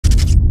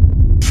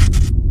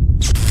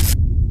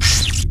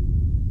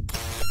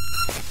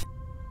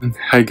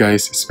Hi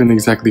guys, it's been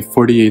exactly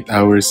 48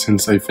 hours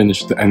since I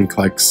finished the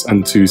NCLEX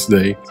on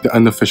Tuesday. The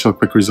unofficial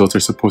quick results are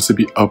supposed to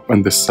be up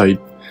on the site,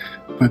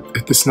 but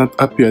it is not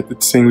up yet.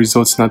 It's saying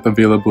results not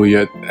available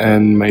yet,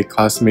 and my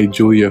classmate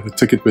Julia, who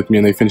took it with me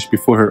and I finished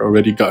before her,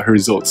 already got her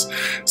results.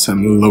 So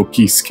I'm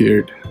low-key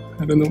scared.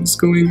 I don't know what's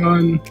going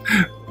on.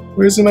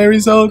 Where's my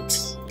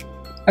results?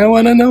 I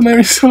wanna know my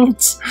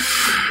results.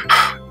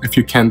 If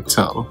you can't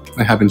tell,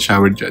 I haven't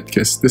showered yet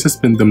because this has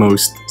been the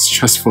most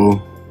stressful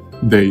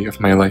day of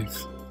my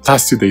life.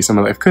 Last 2 days of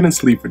my life, couldn't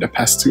sleep for the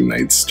past 2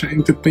 nights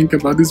trying to think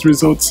about these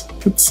results.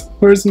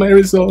 Where's my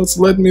results?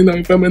 Let me know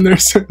if I'm a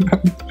nurse or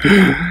not.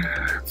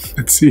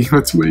 Let's see,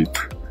 let's wait.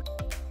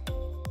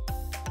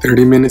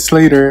 30 minutes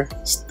later,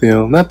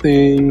 still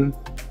nothing.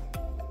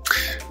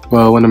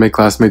 Well, one of my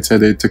classmates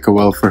said it took a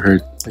while for her,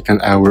 like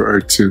an hour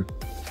or 2.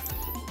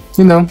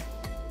 You know,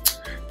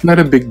 not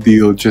a big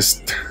deal,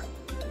 just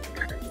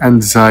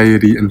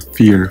anxiety and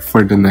fear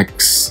for the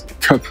next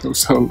God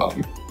knows how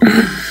long.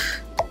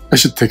 I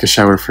should take a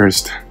shower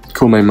first,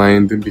 cool my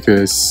mind,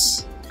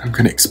 because I'm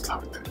gonna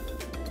explode.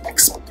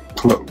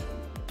 Explode.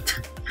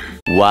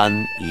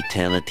 1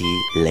 eternity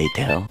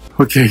later.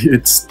 Okay,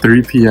 it's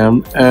 3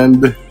 p.m.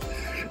 and the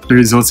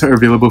results are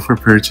available for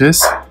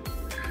purchase.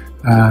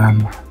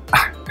 I'm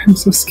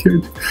so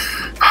scared.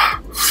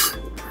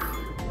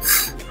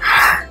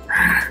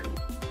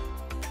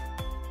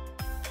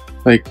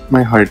 Like,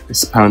 my heart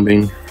is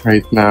pounding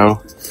right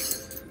now.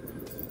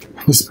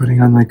 I'm just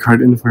putting on my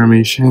card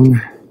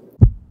information.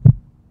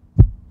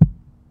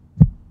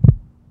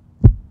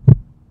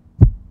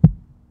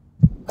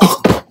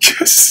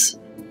 Yes!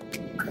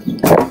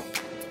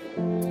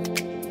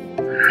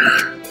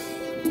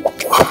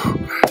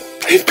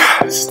 I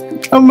passed!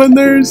 I'm a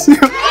nurse!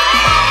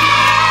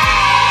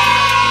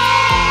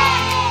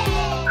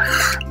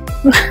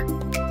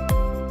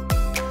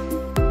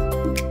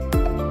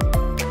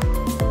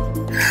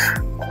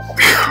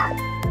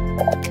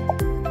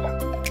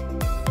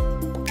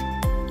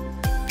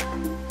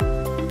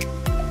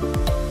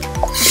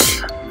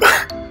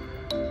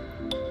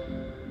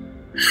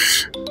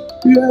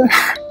 Yeah.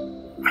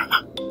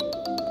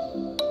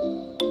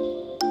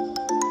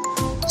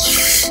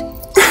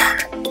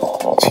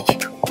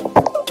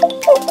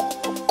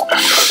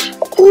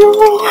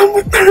 Oh, I'm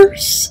a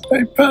nurse.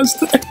 I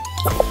passed it.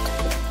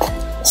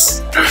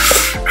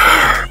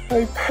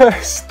 I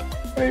passed.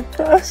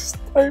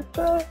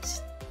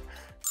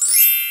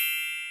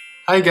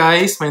 Hi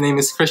guys, my name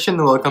is Christian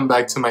and welcome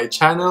back to my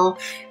channel.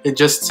 It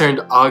just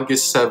turned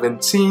August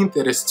 17th.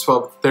 It is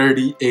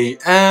 12:30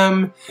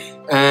 a.m.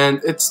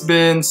 and it's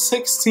been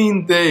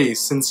 16 days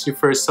since you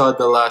first saw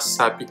the last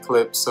sappy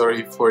clip.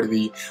 Sorry for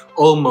the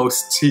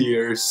almost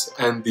tears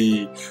and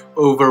the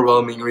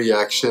overwhelming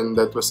reaction.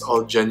 That was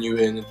all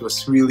genuine. It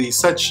was really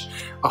such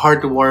a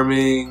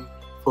heartwarming,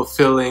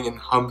 fulfilling and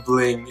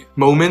humbling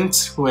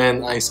moment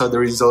when I saw the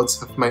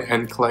results of my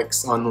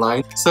NCLEX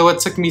online. So it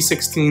took me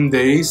 16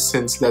 days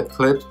since that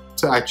clip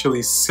to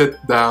actually sit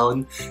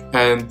down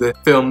and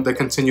film the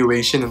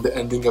continuation and the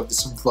ending of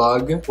this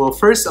vlog. Well,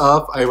 first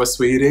off, I was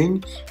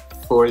waiting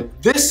for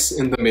this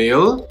in the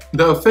mail,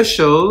 the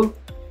official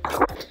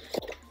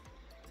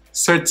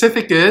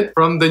certificate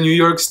from the New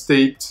York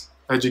State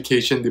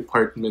Education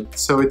Department.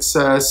 So it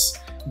says,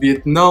 "Be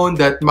it known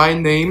that my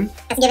name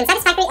has given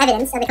satisfactory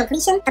evidence of the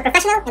completion of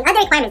professional and other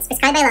requirements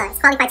prescribed by law is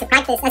qualified to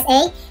practice as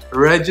a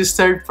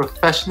registered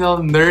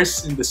professional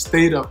nurse in the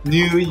state of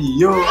New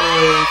York."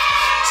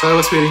 So I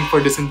was waiting for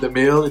this in the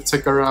mail. It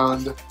took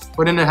around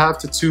 1.5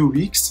 to 2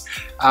 weeks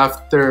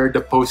after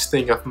the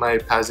posting of my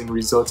passing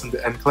results on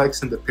the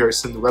NCLEX and the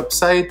Pearson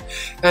website.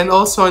 And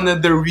also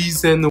another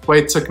reason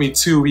why it took me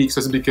 2 weeks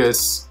was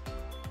because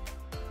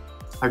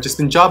I've just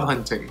been job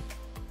hunting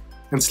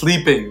and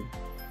sleeping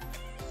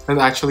and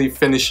actually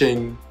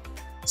finishing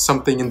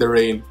Something in the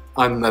Rain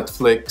on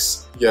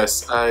Netflix.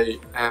 Yes, I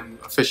am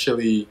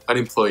officially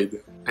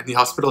unemployed. Any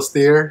hospitals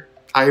there?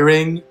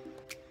 Hiring?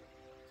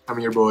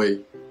 I'm your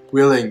boy.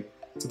 Willing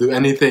to do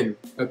anything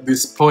at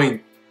this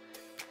point.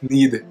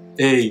 Need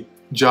a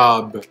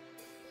job.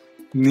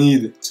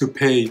 Need to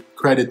pay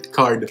credit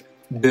card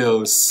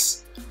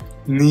bills.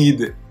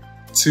 Need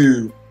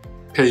to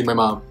pay my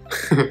mom.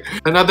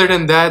 And other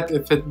than that,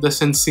 if it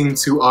doesn't seem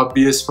too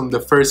obvious from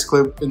the first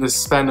clip, in the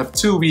span of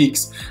 2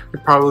 weeks, I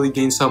probably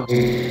gained some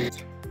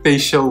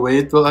facial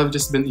weight. Well, I've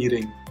just been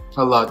eating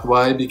a lot.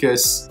 Why?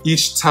 Because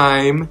each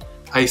time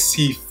I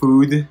see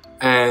food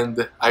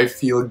and I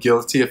feel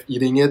guilty of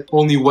eating it,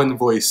 only one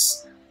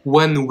voice,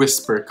 one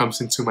whisper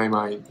comes into my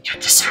mind. You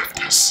deserve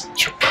this.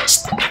 You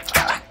passed the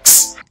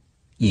NCLEX.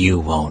 "You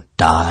won't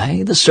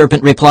die," the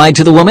serpent replied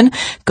to the woman.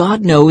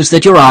 "God knows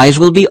that your eyes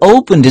will be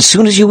opened as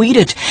soon as you eat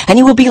it, and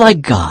you will be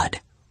like God,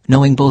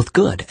 knowing both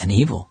good and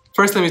evil."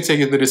 First, let me take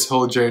you through this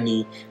whole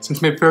journey.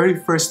 Since my very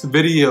first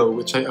video,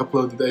 which I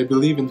uploaded, I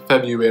believe in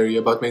February,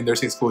 about my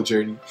nursing school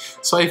journey.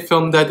 So I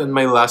filmed that in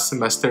my last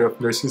semester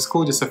of nursing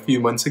school just a few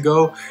months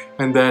ago.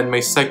 And then my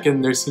second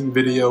nursing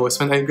video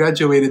was when I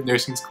graduated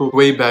nursing school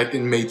way back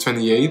in May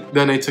 28.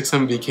 Then I took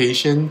some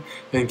vacation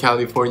in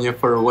California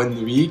for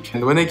 1 week.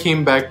 And when I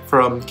came back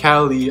from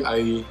Cali,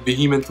 I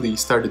vehemently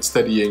started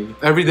studying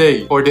every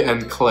day for the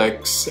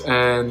NCLEX.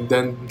 And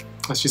then,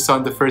 as you saw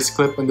in the first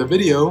clip on the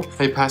video,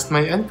 I passed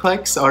my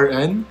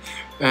NCLEX-RN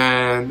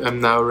and I'm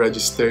now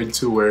registered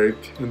to work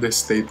in the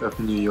state of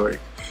New York.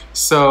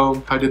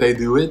 So, how did I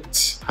do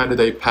it? How did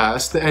I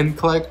pass the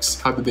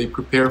NCLEX? How did I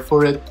prepare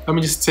for it? Let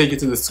me just take you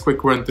to this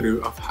quick run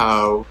through of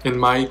how, in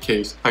my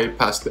case, I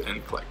passed the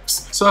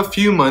NCLEX. So a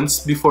few months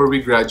before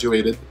we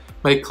graduated,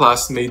 my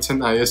classmates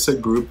and I as a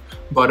group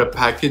bought a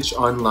package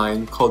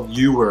online called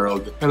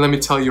UWorld. And let me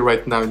tell you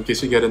right now, in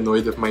case you get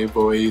annoyed with my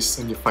voice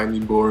and you find me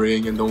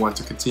boring and don't want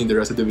to continue the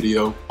rest of the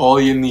video, all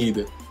you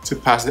need to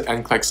pass the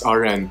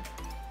NCLEX-RN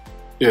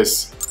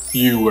is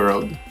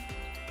UWorld.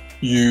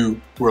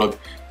 UWorld.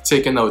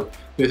 Take a note.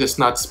 This is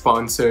not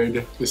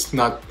sponsored, it's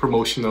not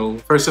promotional.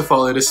 First of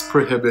all, it is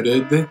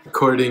prohibited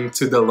according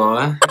to the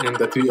law and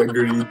that we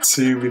agreed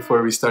to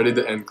before we started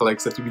the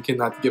NCLEX, that we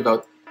cannot give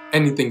out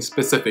anything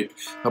specific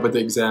about the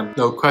exam.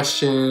 No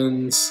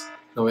questions,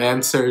 no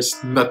answers,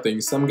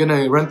 nothing. So I'm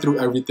gonna run through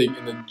everything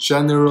in a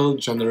general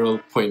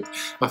point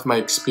of my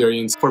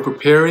experience for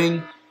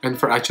preparing and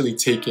for actually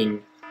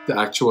taking the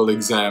actual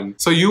exam.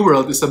 So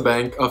UWorld is a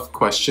bank of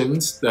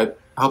questions that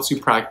helps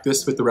you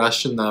practice with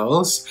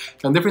rationales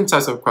and different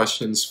types of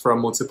questions,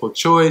 from multiple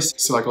choice,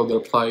 select all that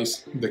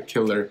applies, the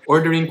killer,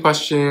 ordering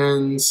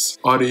questions,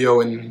 audio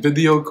and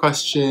video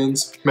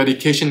questions,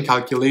 medication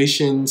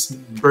calculations,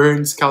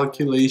 burns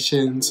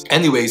calculations.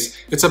 Anyways,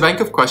 it's a bank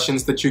of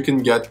questions that you can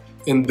get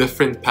in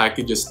different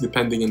packages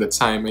depending on the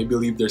time. I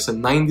believe there's a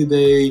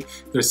 90-day,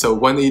 there's a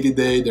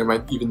 180-day, there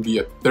might even be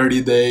a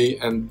 30-day,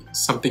 and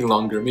something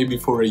longer, maybe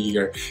for a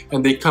year.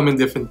 And they come in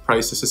different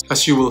prices,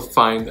 as you will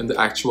find on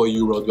the actual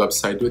UWorld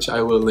website, which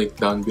I will link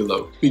down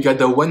below. We got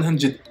the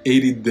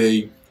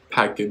 180-day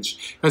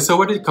package. And so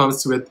what it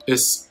comes with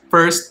is,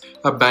 first,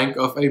 a bank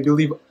of, I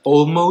believe,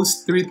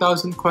 almost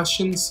 3,000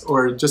 questions,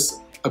 or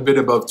just a bit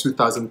above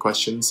 2,000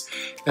 questions,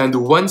 and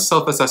one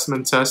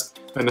self-assessment test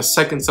and a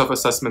second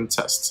self-assessment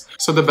test.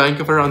 So the bank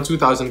of around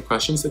 2,000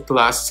 questions, it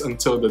lasts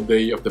until the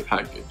day of the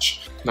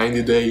package.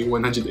 90-day,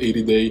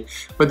 180-day.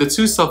 But the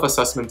two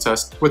self-assessment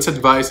tests, what's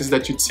advised is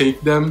that you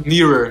take them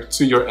nearer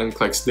to your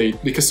NCLEX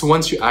date, because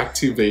once you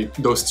activate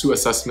those two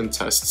assessment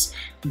tests,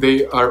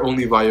 they are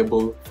only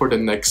viable for the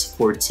next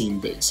 14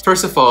 days.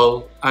 First of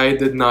all, I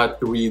did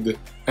not read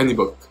any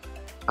book.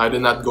 I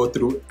did not go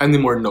through any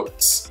more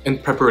notes in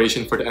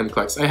preparation for the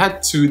NCLEX. I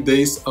had 2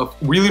 days of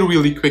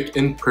really quick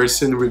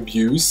in-person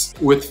reviews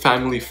with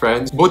family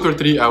friends. Both were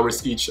 3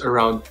 hours each,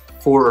 around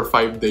 4 or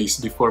 5 days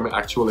before my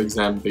actual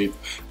exam date.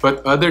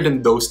 But other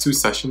than those 2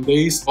 session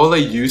days, all I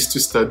used to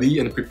study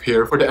and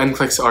prepare for the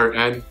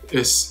NCLEX-RN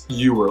is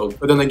UWorld.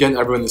 But then again,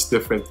 everyone is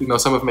different. You know,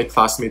 some of my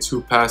classmates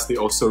who passed, they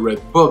also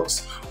read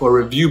books or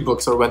review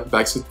books or went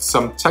back to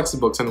some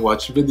textbooks and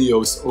watched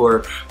videos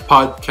or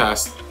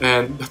podcasts,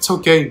 and that's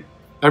okay.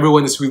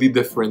 Everyone is really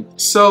different.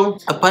 So,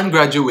 upon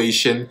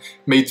graduation,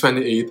 May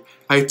 28th,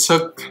 I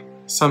took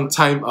some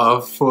time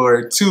off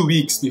for 2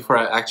 weeks before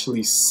I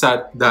actually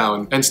sat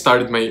down and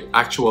started my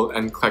actual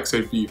NCLEX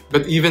review.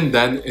 But even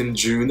then, in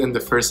June and the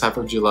first half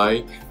of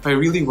July, I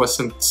really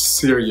wasn't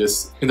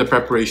serious in the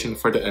preparation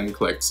for the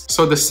NCLEX.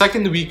 So the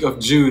second week of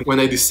June, when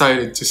I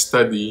decided to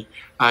study,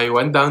 I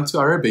went down to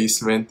our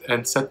basement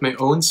and set my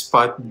own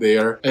spot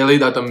there. I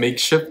laid out a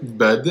makeshift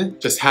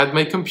bed, just had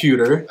my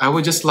computer. I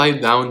would just lie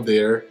down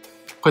there,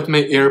 put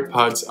my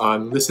AirPods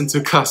on, listen to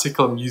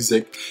classical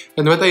music,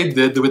 and what I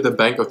did with the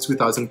bank of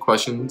 2,000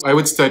 questions, I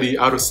would study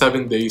out of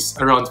 7 days,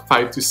 around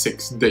 5 to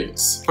 6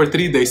 days. For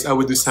 3 days, I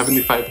would do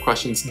 75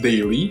 questions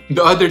daily.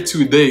 The other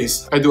 2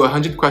 days, I do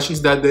 100 questions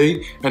that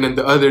day, and then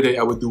the other day,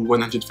 I would do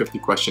 150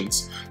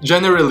 questions.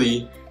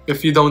 Generally,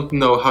 if you don't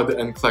know how the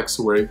NCLEX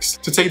works,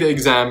 to take the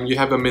exam, you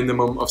have a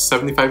minimum of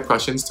 75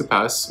 questions to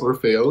pass or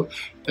fail,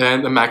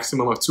 and a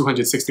maximum of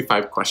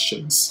 265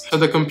 questions. So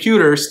the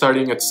computer,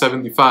 starting at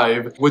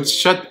 75, would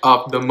shut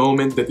off the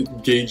moment that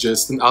it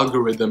gauges an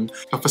algorithm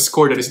of a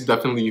score that is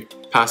definitely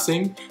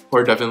passing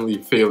or definitely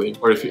failing.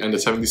 Or if you end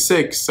at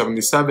 76,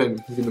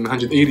 77, even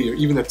 180, or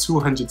even at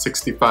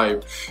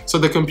 265. So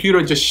the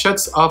computer just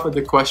shuts off at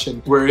the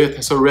question where it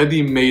has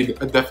already made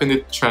a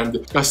definite trend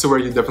as to where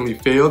you definitely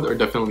failed or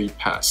definitely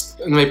passed.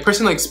 In my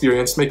personal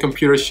experience, my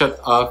computer shut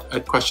off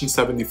at question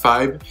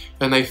 75,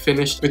 and I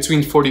finished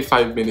between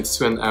 45 minutes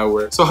to an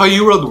hour. So how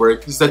UWorld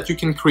works is that you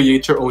can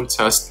create your own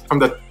test from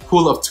that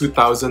pool of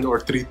 2,000 or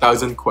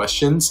 3,000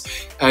 questions,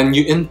 and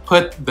you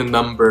input the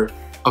number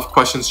of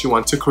questions you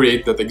want to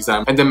create that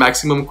exam, and the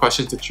maximum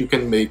questions that you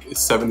can make is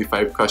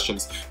 75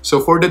 questions.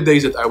 So for the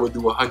days that I would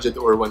do 100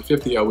 or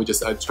 150, I would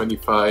just add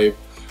 25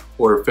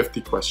 or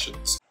 50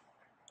 questions.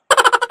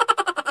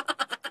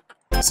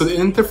 So the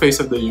interface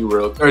of the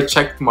UWorld are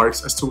check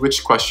marks as to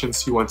which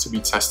questions you want to be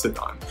tested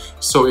on.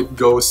 So it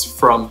goes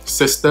from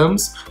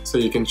systems, so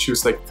you can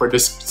choose like for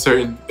this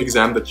certain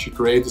exam that you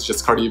grade, it's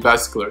just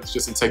cardiovascular, it's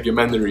just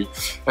integumentary,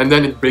 and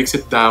then it breaks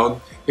it down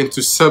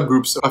into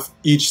subgroups of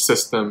each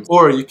system.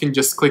 Or you can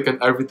just click on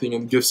everything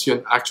and gives you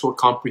an actual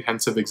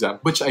comprehensive exam,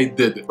 which I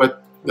did,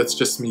 but that's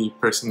just me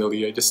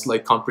personally. I just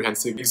like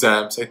comprehensive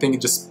exams. I think it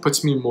just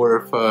puts me more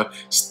of a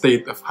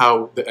state of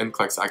how the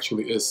NCLEX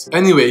actually is.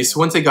 Anyways,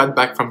 once I got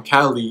back from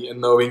Cali and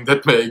knowing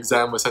that my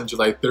exam was on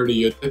July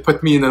 30th, it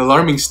put me in an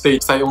alarming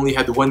state. I only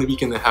had 1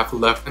 week and a half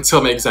left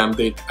until my exam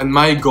date. And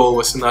my goal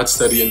was to not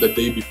study on the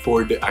day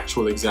before the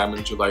actual exam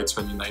on July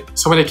 29th.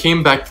 So when I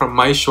came back from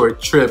my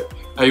short trip,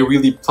 I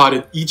really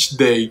plotted each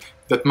day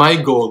that my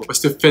goal was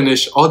to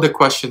finish all the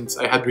questions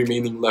I had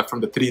remaining left from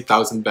the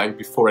 3,000 bank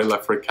before I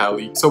left for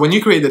Cali. So when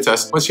you create the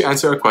test, once you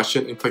answer a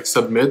question and click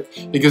submit,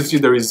 it gives you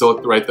the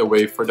result right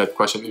away for that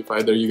question. If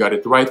either you got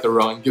it right or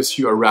wrong, it gives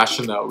you a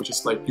rationale, which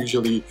is like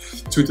usually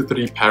 2 to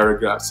 3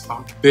 paragraphs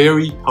of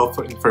very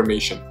helpful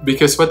information.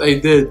 Because what I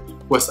did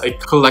was I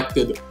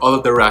collected all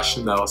of the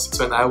rationales.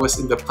 So when I was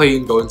in the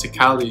plane going to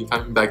Cali,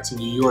 coming back to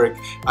New York,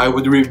 I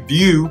would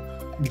review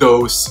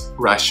those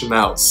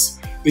rationales.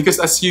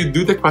 Because as you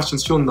do the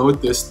questions, you'll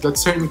notice that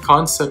certain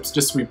concepts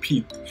just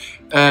repeat.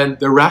 And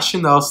the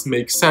rationales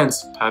make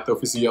sense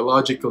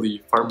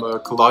pathophysiologically,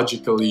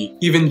 pharmacologically,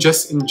 even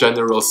just in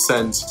general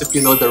sense. If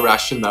you know the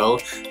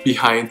rationale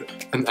behind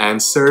an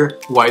answer,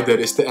 why that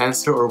is the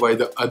answer or why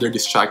the other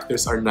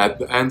distractors are not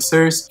the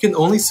answers, you can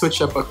only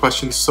switch up a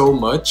question so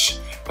much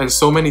and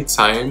so many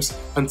times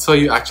until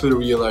you actually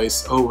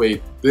realize, oh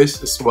wait,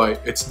 this is why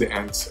it's the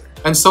answer.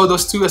 And so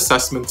those 2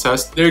 assessment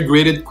tests, they're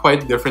graded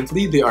quite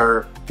differently. They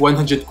are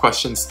 100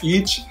 questions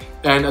each,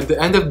 and at the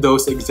end of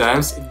those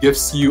exams, it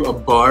gives you a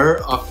bar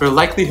of your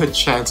likelihood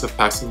chance of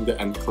passing the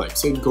NCLEX.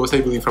 So it goes,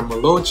 I believe, from a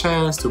low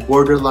chance to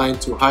borderline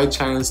to high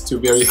chance to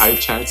very high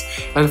chance.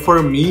 And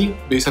for me,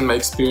 based on my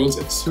experience,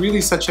 it's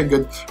really such a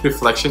good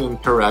reflection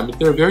and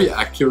parameter, very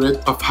accurate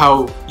of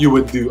how you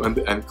would do on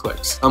the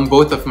NCLEX. On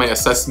both of my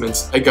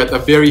assessments, I got a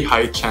very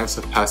high chance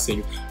of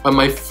passing. On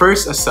my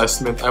first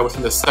assessment, I was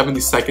in the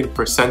 72nd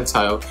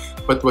percentile,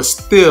 but was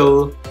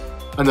still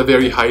on a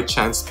very high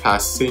chance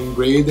passing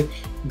grade.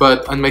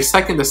 But on my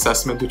second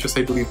assessment, which was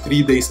I believe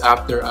 3 days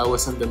after, I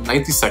was in the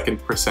 92nd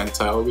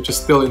percentile, which is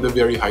still in the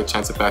very high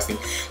chance of passing.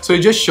 So it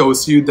just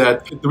shows you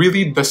that it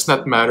really does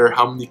not matter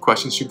how many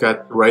questions you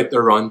got right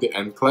around the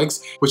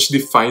NCLEX, which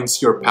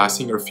defines your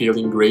passing or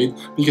failing grade,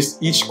 because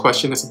each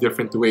question has a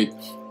different weight.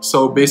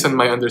 So based on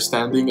my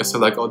understanding, a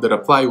select all that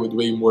apply would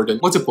weigh more than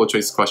multiple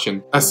choice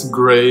question. As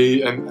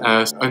gray and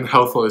as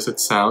unhelpful as it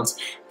sounds,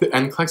 the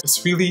NCLEX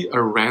is really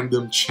a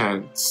random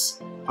chance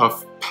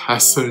of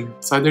passing.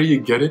 It's either you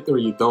get it or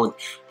you don't.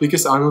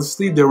 Because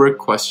honestly, there were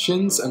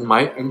questions on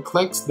my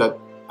NCLEX that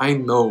I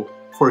know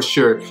for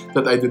sure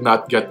that I did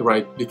not get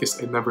right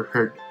because I never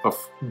heard of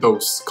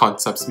those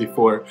concepts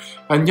before.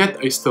 And yet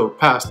I still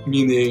passed,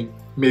 meaning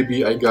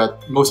maybe I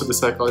got most of the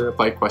psychology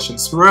reply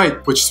questions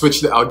right, which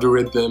switched the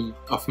algorithm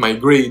of my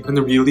grade. And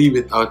really,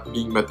 without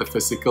being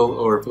metaphysical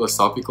or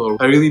philosophical,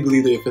 I really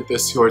believe that if it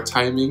is your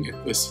timing, it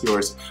is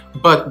yours.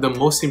 But the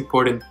most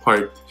important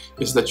part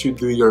is that you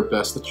do your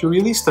best, that you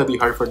really study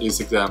hard for this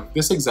exam.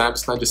 This exam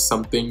is not just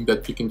something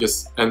that you can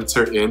just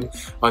enter in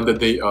on the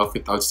day of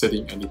without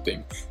studying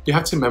anything. You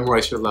have to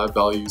memorize your lab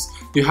values.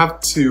 You have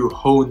to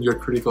hone your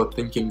critical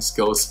thinking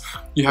skills.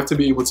 You have to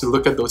be able to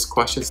look at those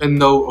questions and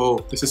know,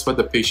 oh, this is what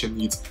the patient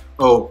needs.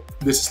 Oh,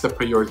 this is the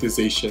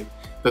prioritization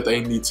that I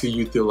need to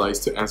utilize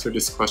to answer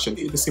this question.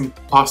 It is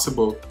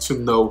impossible to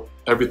know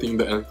everything in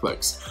the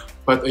NCLEX.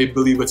 But I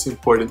believe what's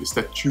important is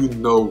that you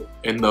know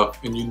enough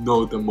and you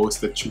know the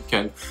most that you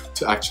can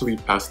to actually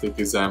pass the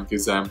exam.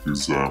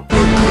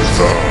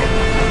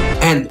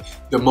 And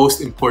the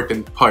most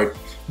important part,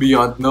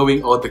 beyond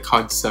knowing all the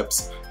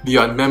concepts,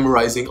 beyond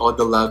memorizing all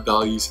the lab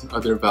values and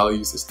other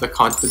values, is the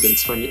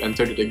confidence when you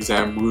enter the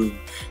exam room.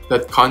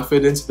 That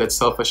confidence, that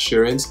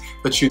self-assurance,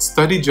 that you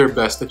studied your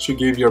best, that you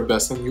gave your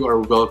best, and you are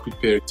well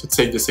prepared to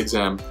take this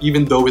exam.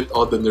 Even though with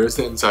all the nerves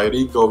and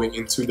anxiety going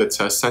into the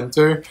test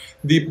center,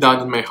 deep down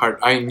in my heart,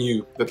 I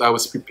knew that I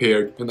was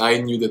prepared and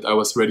I knew that I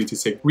was ready to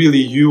take.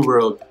 Really,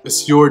 UWorld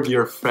is your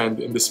dear friend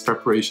in this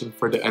preparation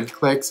for the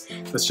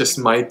NCLEX. That's just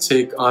my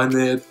take on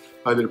it.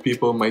 Other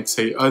people might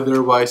say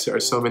otherwise. There are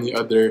so many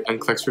other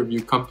NCLEX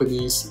review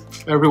companies.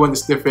 Everyone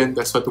is different.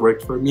 That's what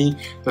worked for me.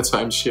 That's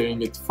why I'm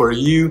sharing it for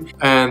you.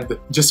 And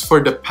just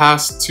for the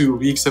past 2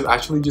 weeks, I've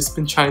actually just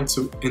been trying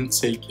to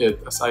intake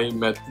it as I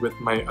met with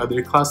my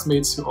other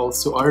classmates who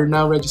also are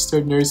now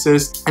registered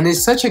nurses. And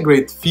it's such a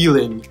great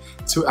feeling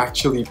to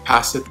actually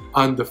pass it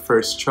on the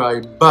first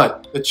try.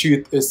 But the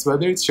truth is,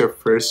 whether it's your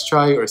first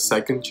try or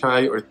second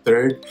try or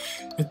third,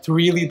 it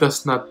really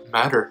does not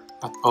matter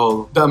at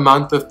all. The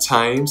amount of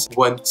times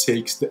one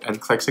takes the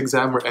NCLEX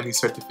exam or any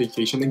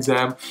certification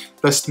exam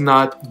does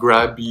not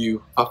grab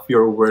you of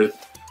your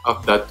worth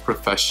of that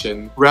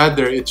profession.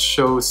 Rather, it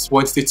shows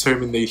one's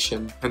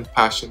determination and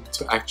passion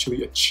to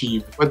actually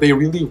achieve what they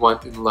really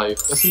want in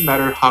life. Doesn't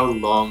matter how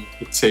long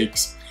it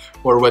takes.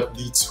 or what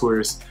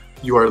detours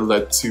you are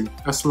led to,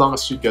 as long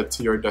as you get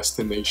to your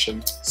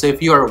destination. So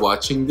if you are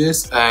watching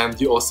this and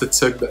you also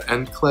took the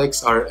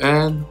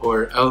NCLEX-RN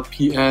or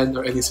LPN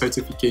or any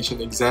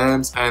certification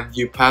exams and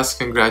you passed,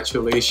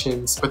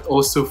 congratulations. But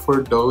also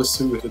for those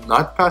who did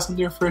not pass in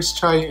their first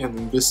try and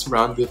in this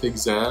round of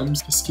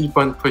exams, just keep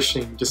on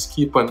pushing, just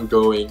keep on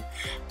going,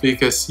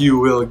 because you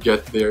will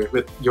get there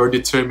with your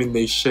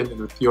determination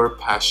and with your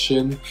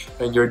passion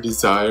and your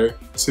desire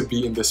to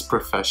be in this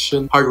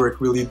profession. Hard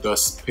work really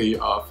does pay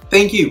off.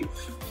 Thank you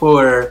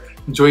for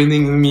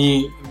joining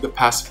me the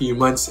past few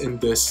months in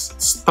this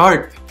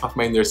start of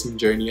my nursing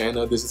journey. I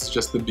know this is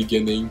just the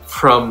beginning,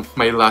 from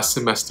my last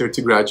semester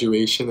to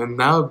graduation and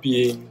now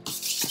being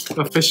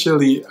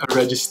officially a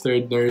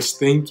registered nurse.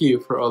 Thank you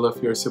for all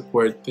of your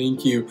support.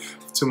 Thank you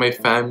to my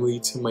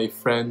family, to my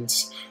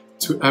friends,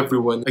 to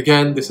everyone.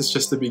 Again, this is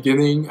just the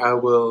beginning. I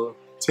will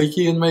take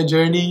you in my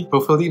journey.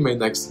 Hopefully my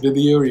next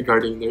video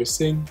regarding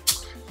nursing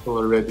will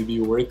already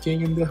be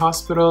working in the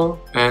hospital,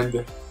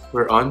 and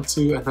we're on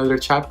to another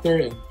chapter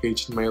and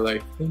page in my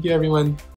life. Thank you, everyone.